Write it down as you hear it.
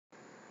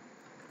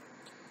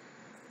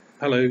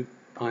Hello,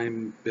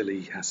 I'm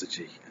Billy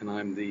Hasirci, and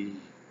I'm the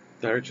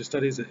Director of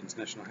Studies at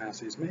International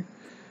House İzmir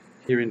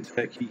here in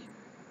Turkey.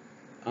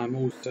 I'm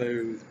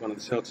also one of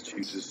the CELTA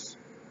tutors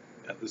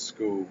at the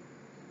school.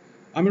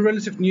 I'm a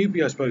relative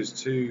newbie, I suppose,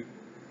 to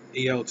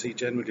ELT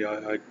generally.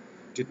 I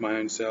did my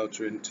own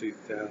CELTA in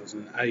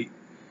 2008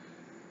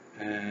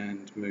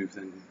 and moved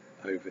then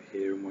over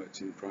here and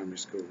worked in primary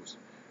schools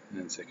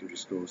and then secondary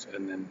schools,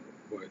 and then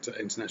worked at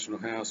International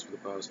House for the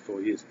past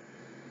 4 years.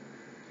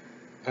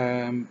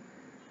 Um,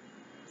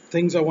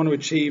 Things I want to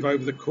achieve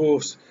over the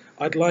course,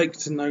 I'd like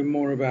to know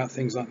more about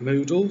things like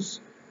Moodles.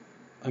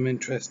 I'm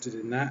interested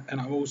in that, and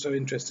I'm also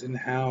interested in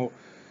how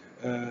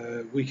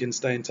we can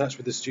stay in touch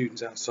with the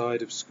students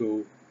outside of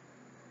school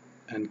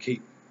and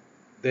keep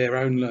their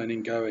own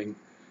learning going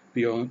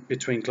beyond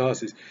between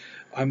classes.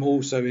 I'm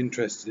also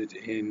interested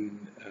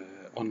in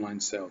online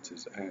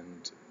CELTAs,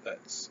 and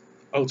that's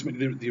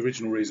ultimately the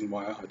original reason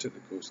why I took the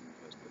course in the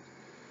first place.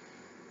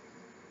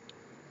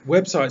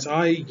 Websites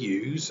I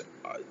use,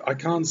 I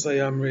can't say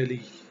I'm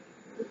really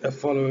a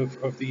follower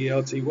of the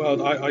ELT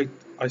world.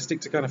 I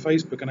stick to kind of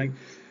Facebook, and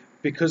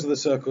because of the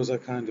circles I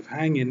kind of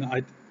hang in,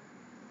 I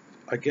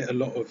get a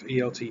lot of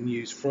ELT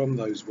news from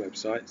those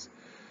websites,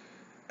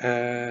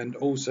 and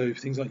also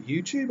things like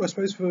YouTube, I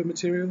suppose, for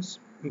materials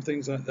and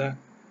things like that.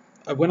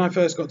 When I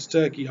first got to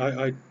Turkey,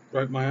 I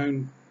wrote my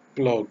own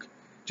blog,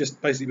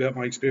 just basically about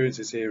my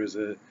experiences here as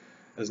an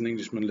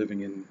Englishman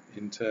living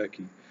in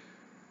Turkey,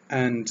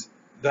 and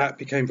that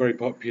became very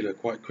popular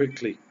quite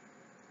quickly.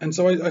 And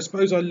so I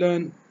suppose I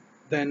learned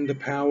then the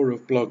power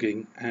of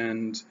blogging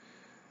and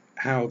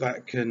how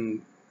that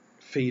can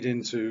feed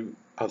into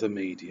other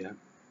media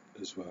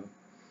as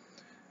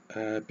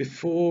well.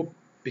 Before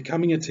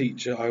becoming a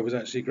teacher, I was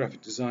actually a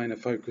graphic designer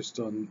focused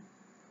on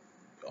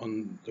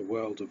the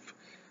world of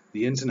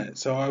the internet.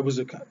 So I was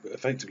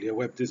effectively a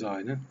web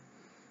designer.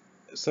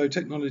 So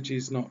technology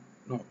is not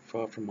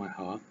far from my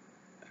heart,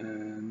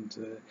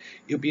 and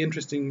it'll be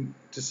interesting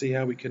to see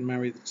how we can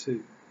marry the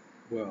two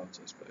worlds,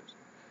 I suppose.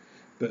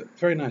 But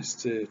very nice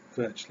to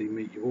virtually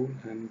meet you all,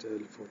 and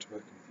look forward to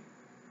working with you.